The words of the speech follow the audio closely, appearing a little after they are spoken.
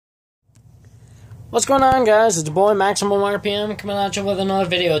What's going on, guys? It's your boy Maximum RPM coming at you with another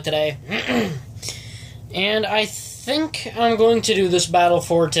video today. And I think I'm going to do this battle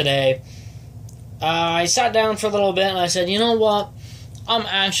for today. I sat down for a little bit and I said, you know what? I'm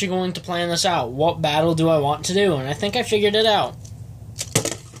actually going to plan this out. What battle do I want to do? And I think I figured it out.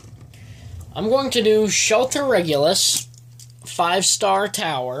 I'm going to do Shelter Regulus 5-star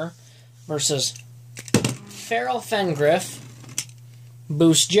Tower versus Feral Fengriff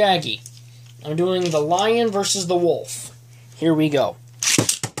Boost Jaggy. I'm doing the lion versus the wolf. Here we go.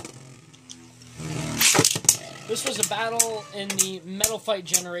 This was a battle in the Metal Fight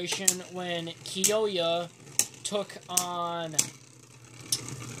generation when Kyoya took on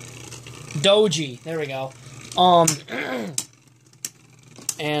Doji. There we go.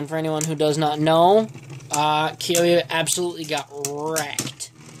 And for anyone who does not know, Kyoya absolutely got wrecked.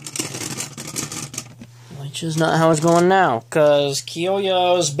 Which is not how it's going now, because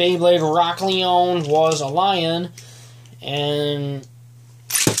Kyoya's Beyblade Rock Leon was a lion, and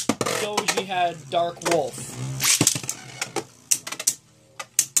Doji had Dark Wolf.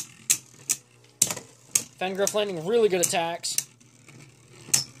 Fengriff landing really good attacks.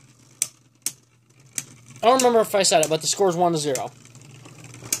 I don't remember if I said it, but the score is 1-0.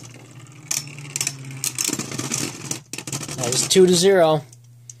 That was 2-0.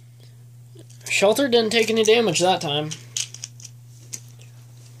 Shelter didn't take any damage that time.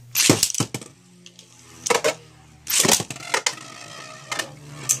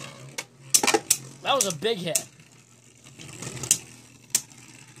 That was a big hit.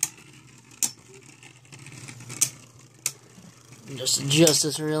 Just adjust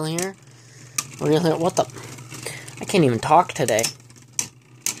this reel here. What the? I can't even talk today.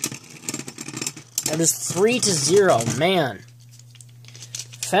 That is 3-0, man.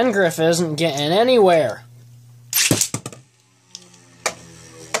 Fengriff isn't getting anywhere.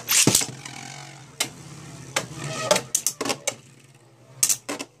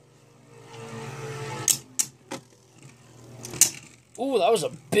 Ooh, that was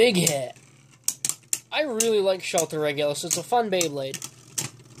a big hit. I really like Shelter Regulus. It's a fun Beyblade.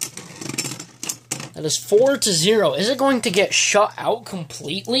 That is 4-0. Is it going to get shut out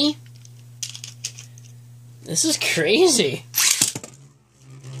completely? This is crazy.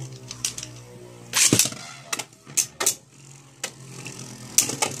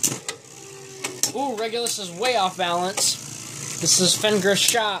 Ooh, Regulus is way off balance. This is Fengriff's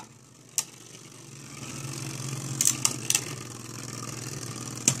shot.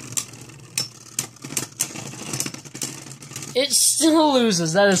 It still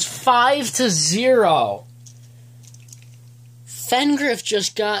loses. That is 5-0. Fengriff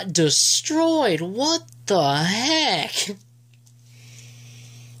just got destroyed. What the heck?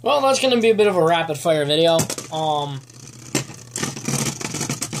 Well, that's going to be a bit of a rapid fire video.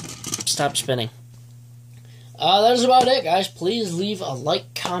 Stop spinning. That is about it, guys. Please leave a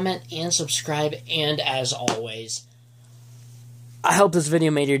like, comment, and subscribe. And as always, I hope this video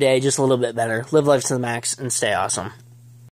made your day just a little bit better. Live life to the max and stay awesome.